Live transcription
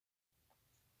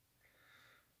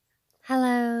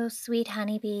Hello, sweet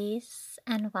honeybees,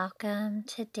 and welcome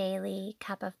to Daily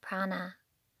Cup of Prana,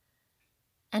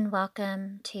 and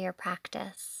welcome to your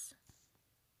practice.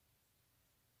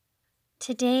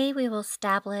 Today we will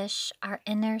establish our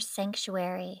inner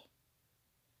sanctuary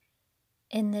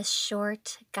in this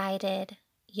short guided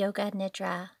Yoga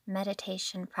Nidra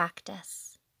meditation practice.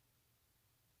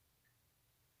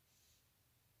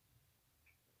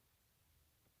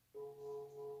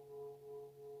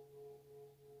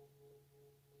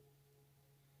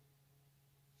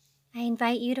 I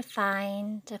invite you to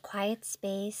find a quiet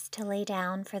space to lay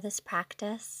down for this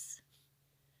practice.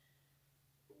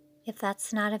 If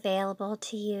that's not available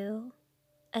to you,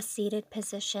 a seated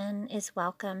position is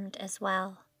welcomed as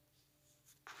well.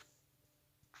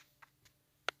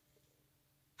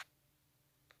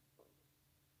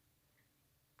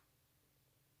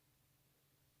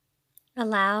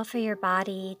 Allow for your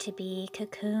body to be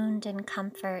cocooned in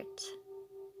comfort,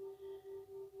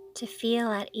 to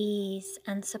feel at ease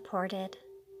and supported.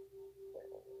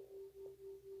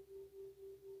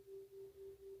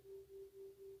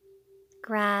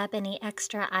 Grab any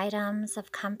extra items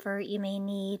of comfort you may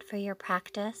need for your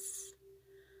practice: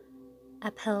 a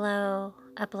pillow,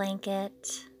 a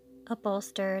blanket, a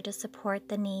bolster to support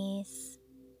the knees,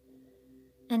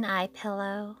 an eye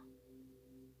pillow.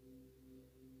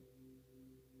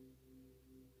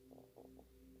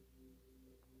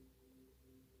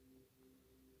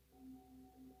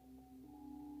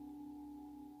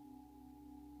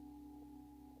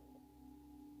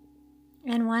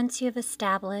 And once you have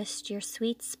established your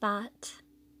sweet spot,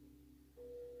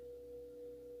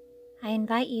 I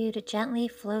invite you to gently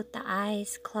float the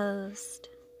eyes closed.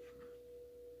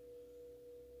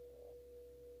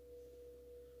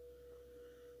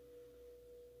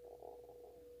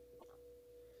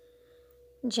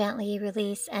 Gently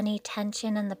release any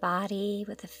tension in the body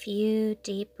with a few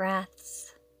deep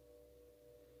breaths.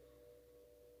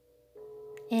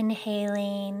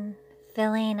 Inhaling,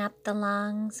 filling up the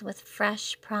lungs with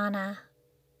fresh prana,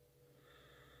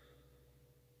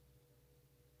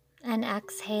 and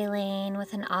exhaling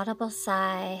with an audible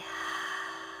sigh,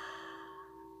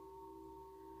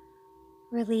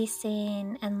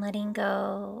 releasing and letting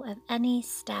go of any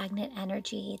stagnant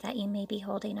energy that you may be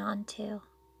holding on to.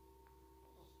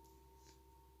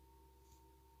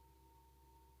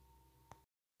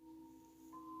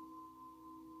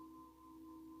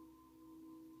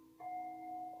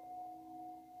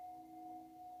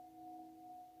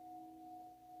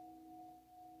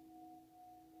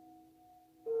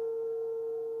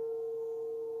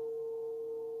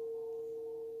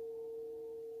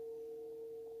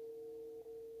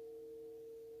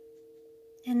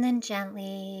 And then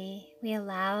gently we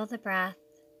allow the breath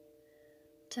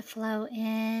to flow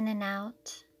in and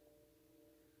out,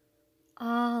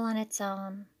 all on its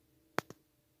own.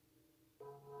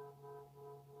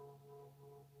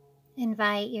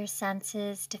 Invite your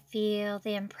senses to feel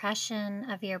the impression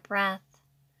of your breath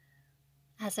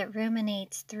as it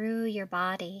ruminates through your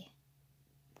body.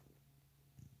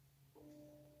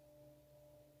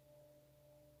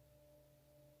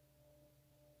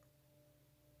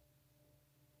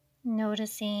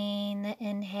 Noticing the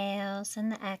inhales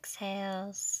and the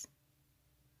exhales.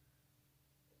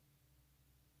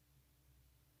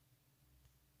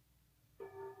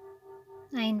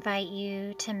 I invite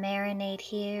you to marinate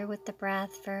here with the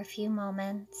breath for a few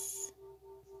moments,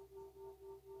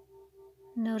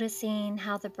 noticing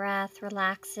how the breath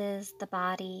relaxes the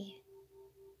body.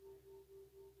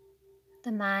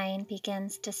 The mind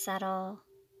begins to settle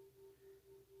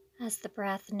as the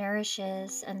breath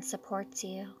nourishes and supports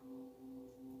you.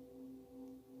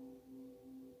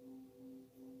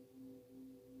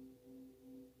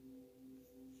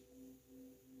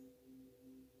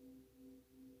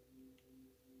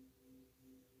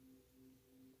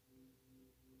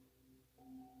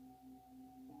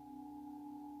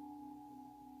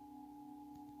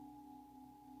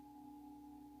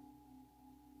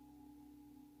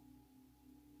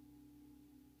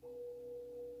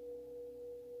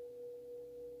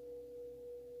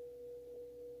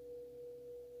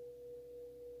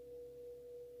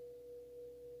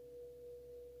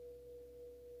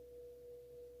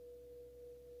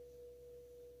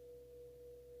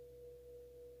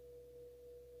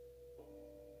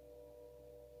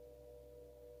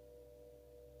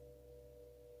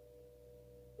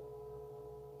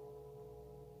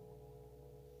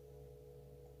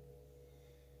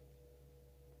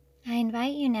 I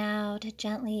invite you now to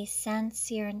gently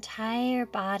sense your entire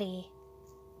body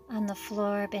on the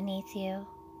floor beneath you.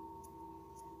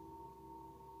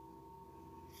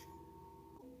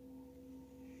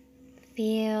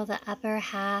 Feel the upper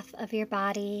half of your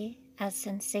body as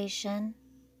sensation.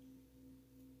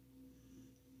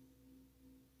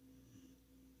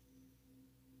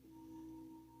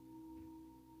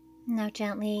 Now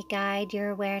gently guide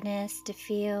your awareness to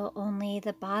feel only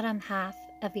the bottom half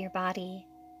of your body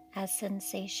as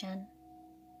sensation.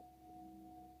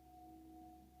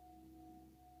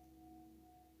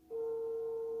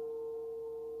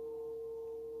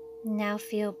 Now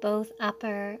feel both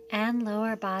upper and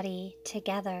lower body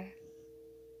together.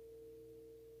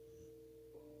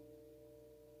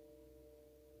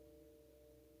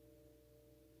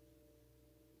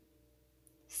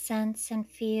 Sense and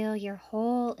feel your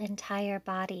whole entire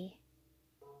body.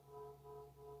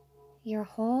 Your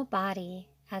whole body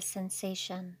as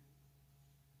sensation.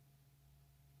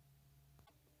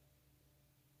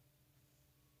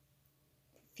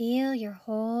 Feel your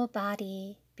whole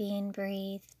body being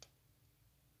breathed.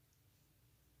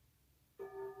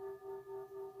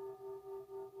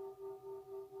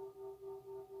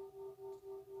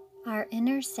 Our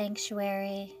inner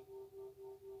sanctuary,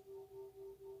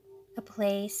 a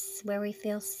place where we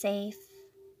feel safe,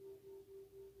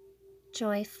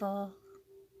 joyful,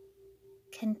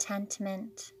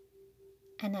 contentment,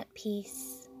 and at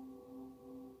peace.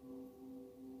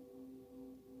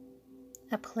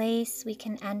 A place we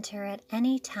can enter at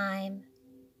any time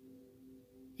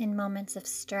in moments of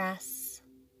stress,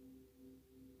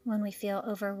 when we feel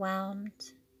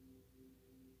overwhelmed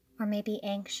or maybe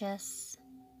anxious.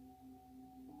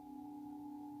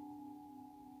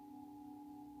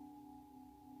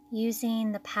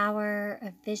 Using the power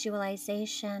of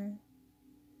visualization,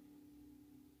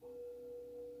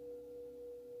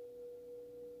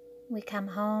 we come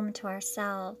home to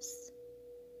ourselves.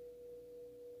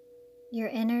 Your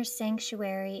inner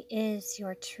sanctuary is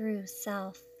your true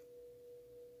self.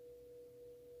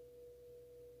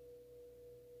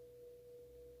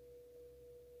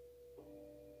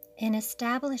 In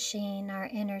establishing our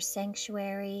inner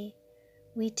sanctuary,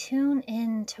 we tune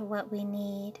in to what we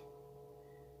need,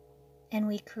 and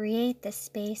we create the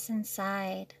space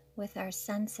inside with our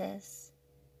senses.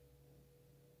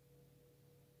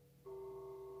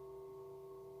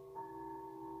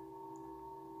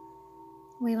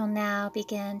 We will now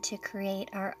begin to create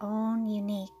our own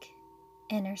unique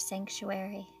inner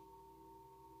sanctuary.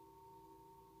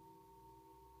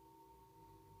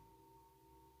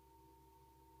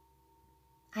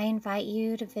 I invite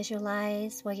you to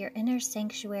visualize what your inner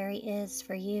sanctuary is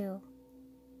for you.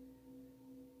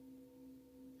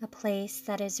 A place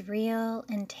that is real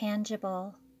and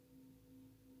tangible,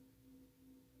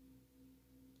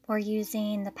 or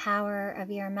using the power of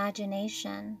your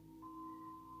imagination,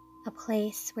 a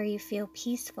place where you feel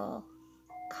peaceful,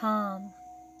 calm,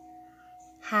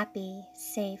 happy,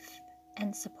 safe,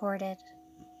 and supported.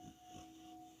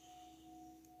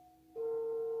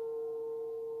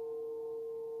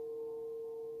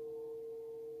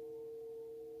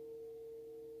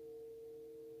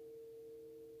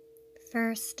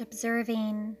 First,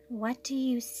 observing, what do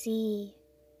you see?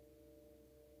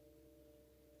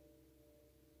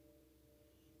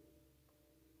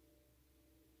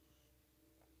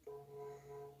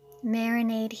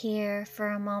 Marinate here for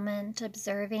a moment,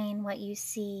 observing what you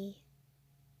see.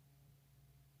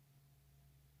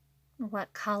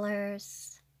 What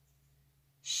colors,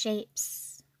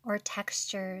 shapes, or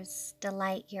textures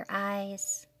delight your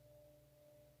eyes?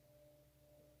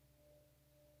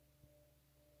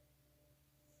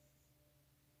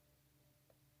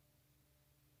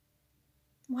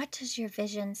 What does your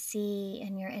vision see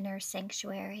in your inner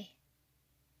sanctuary?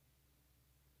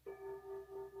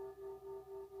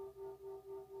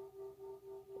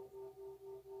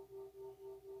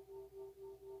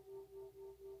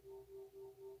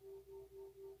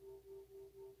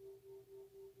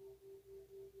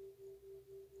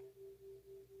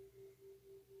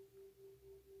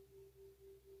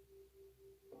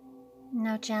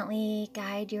 Now gently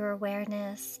guide your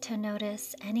awareness to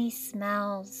notice any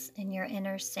smells in your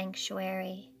inner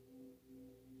sanctuary.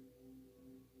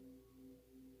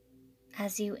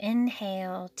 As you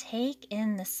inhale, take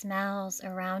in the smells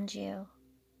around you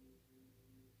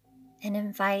and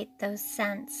invite those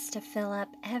scents to fill up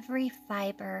every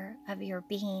fiber of your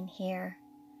being here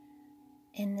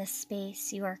in this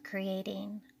space you are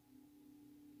creating.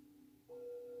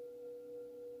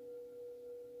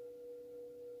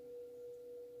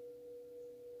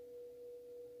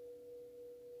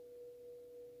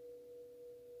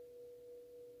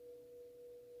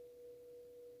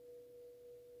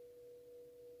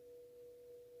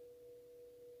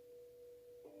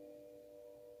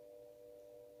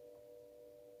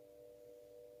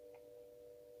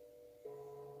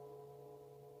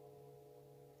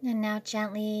 And now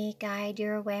gently guide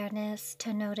your awareness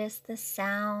to notice the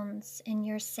sounds in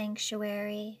your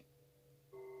sanctuary.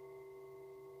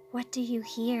 What do you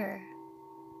hear?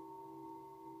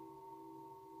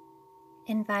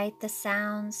 Invite the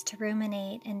sounds to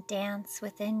ruminate and dance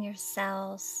within your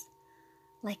cells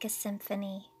like a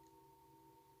symphony,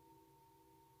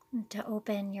 and to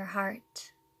open your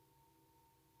heart.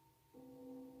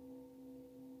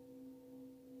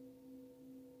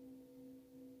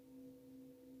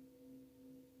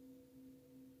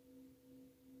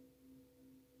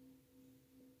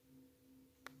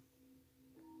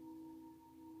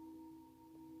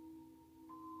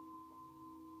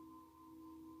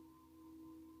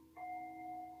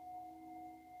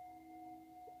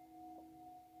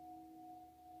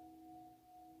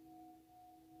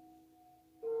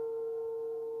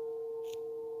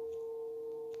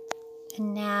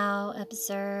 And now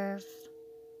observe,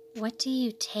 what do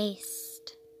you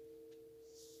taste?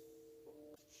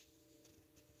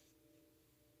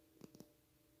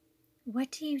 What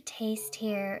do you taste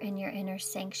here in your inner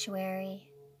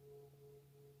sanctuary?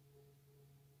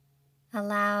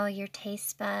 Allow your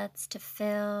taste buds to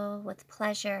fill with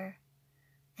pleasure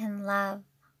and love.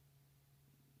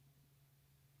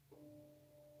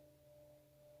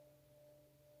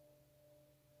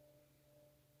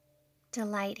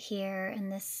 Delight here in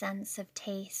this sense of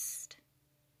taste.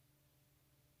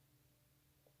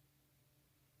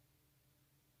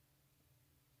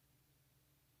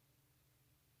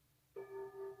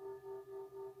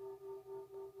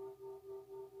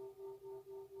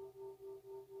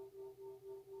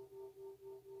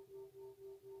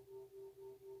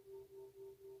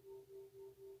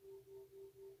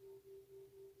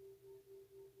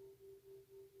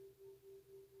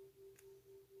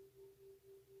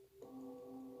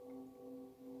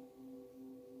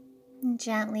 And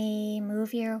gently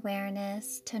move your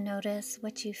awareness to notice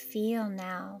what you feel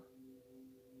now.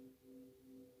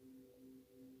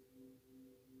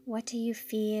 What do you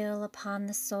feel upon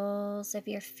the soles of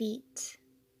your feet?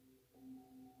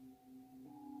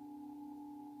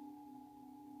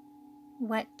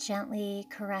 What gently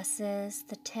caresses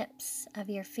the tips of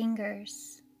your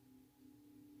fingers?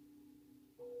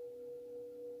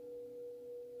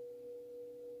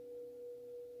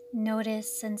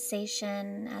 Notice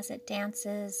sensation as it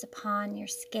dances upon your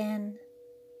skin.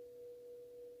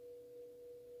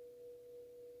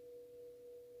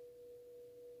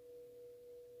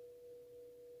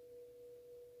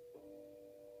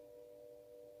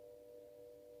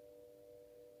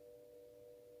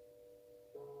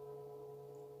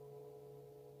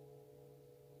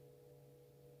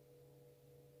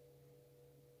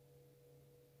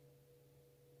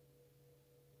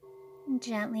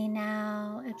 Gently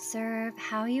now observe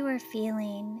how you are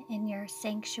feeling in your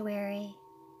sanctuary.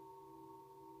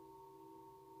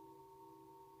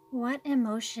 What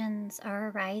emotions are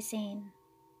arising?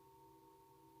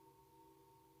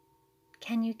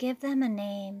 Can you give them a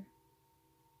name?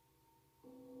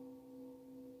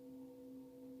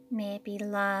 May it be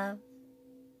love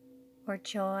or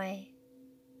joy,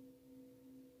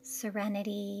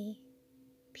 serenity,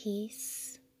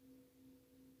 peace,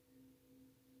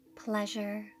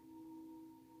 pleasure,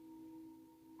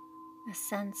 a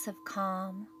sense of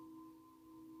calm.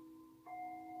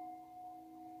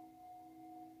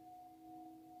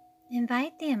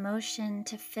 Invite the emotion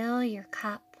to fill your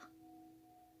cup.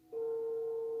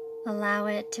 Allow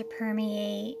it to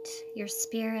permeate your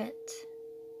spirit.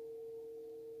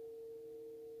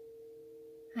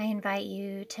 I invite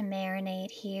you to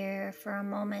marinate here for a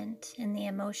moment in the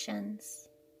emotions.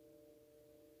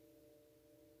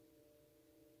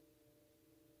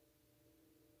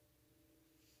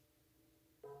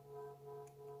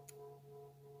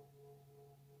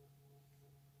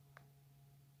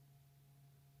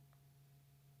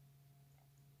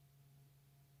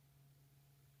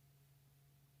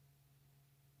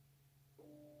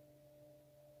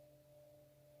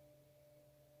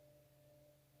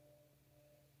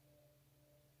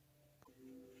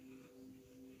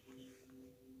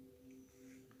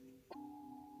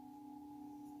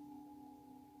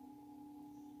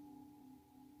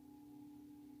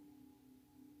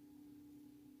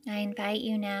 I invite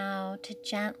you now to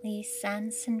gently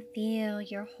sense and feel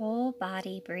your whole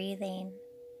body breathing.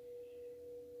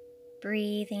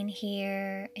 Breathing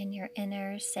here in your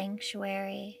inner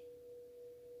sanctuary.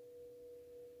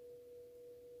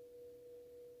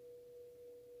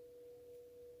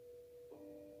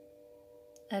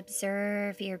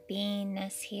 Observe your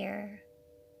beingness here,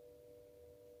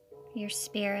 your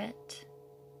spirit,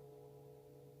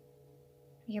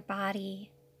 your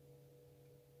body.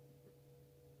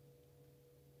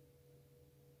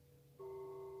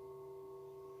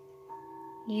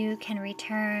 you can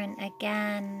return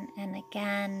again and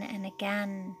again and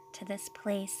again to this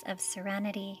place of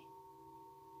serenity.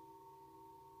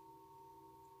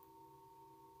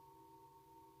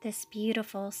 This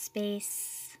beautiful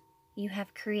space you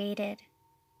have created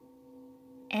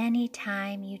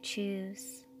anytime you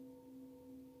choose.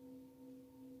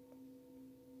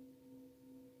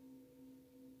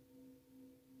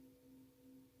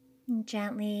 And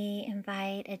gently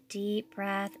invite a deep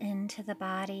breath into the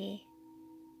body.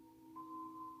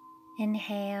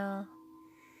 Inhale.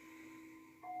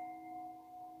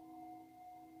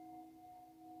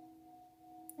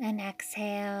 And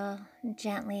exhale,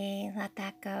 gently let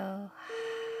that go.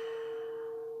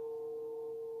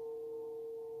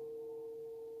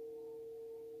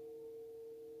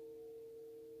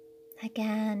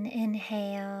 Again,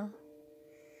 inhale.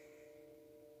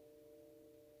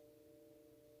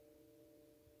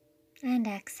 And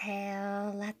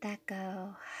exhale, let that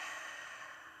go.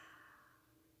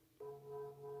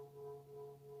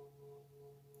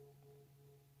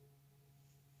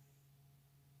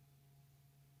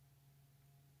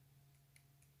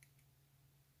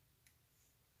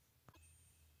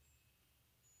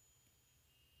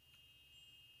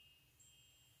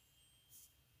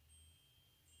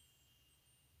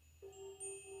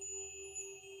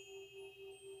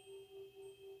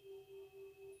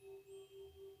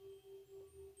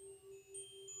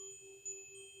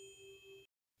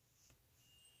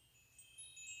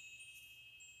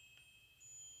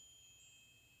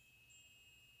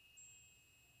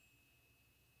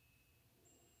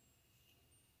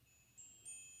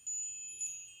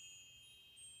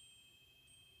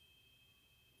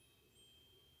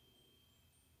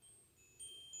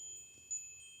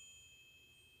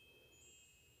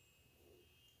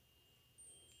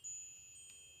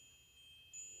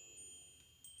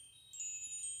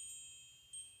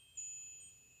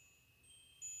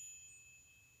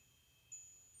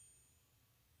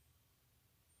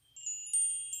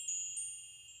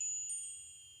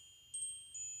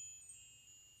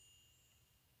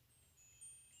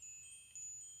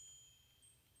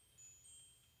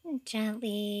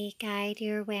 Gently guide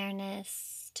your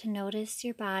awareness to notice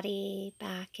your body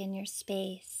back in your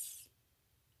space.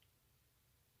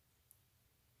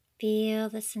 Feel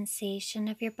the sensation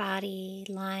of your body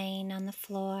lying on the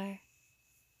floor.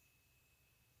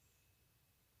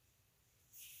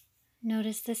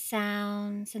 Notice the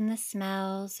sounds and the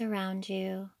smells around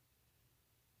you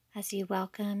as you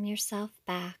welcome yourself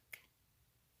back.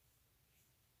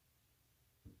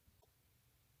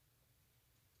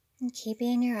 And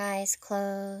keeping your eyes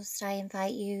closed, I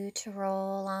invite you to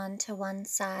roll onto one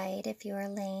side if you are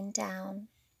laying down.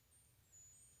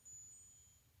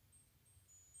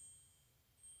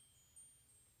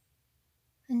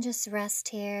 And just rest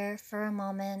here for a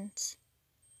moment,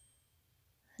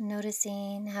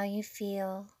 noticing how you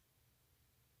feel.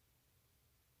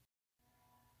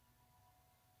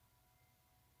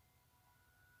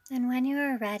 And when you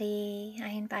are ready, I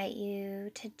invite you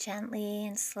to gently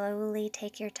and slowly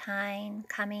take your time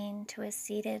coming to a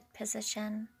seated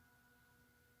position.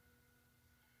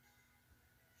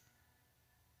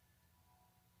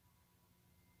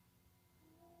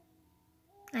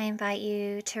 I invite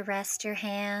you to rest your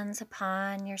hands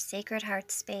upon your sacred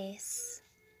heart space.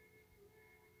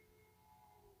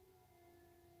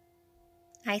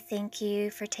 I thank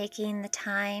you for taking the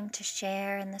time to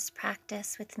share in this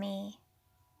practice with me.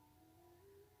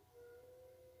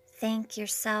 Thank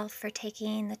yourself for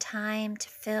taking the time to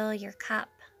fill your cup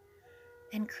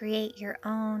and create your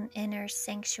own inner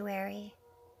sanctuary.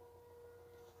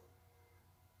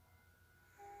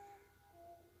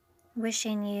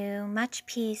 Wishing you much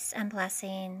peace and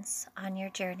blessings on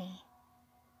your journey.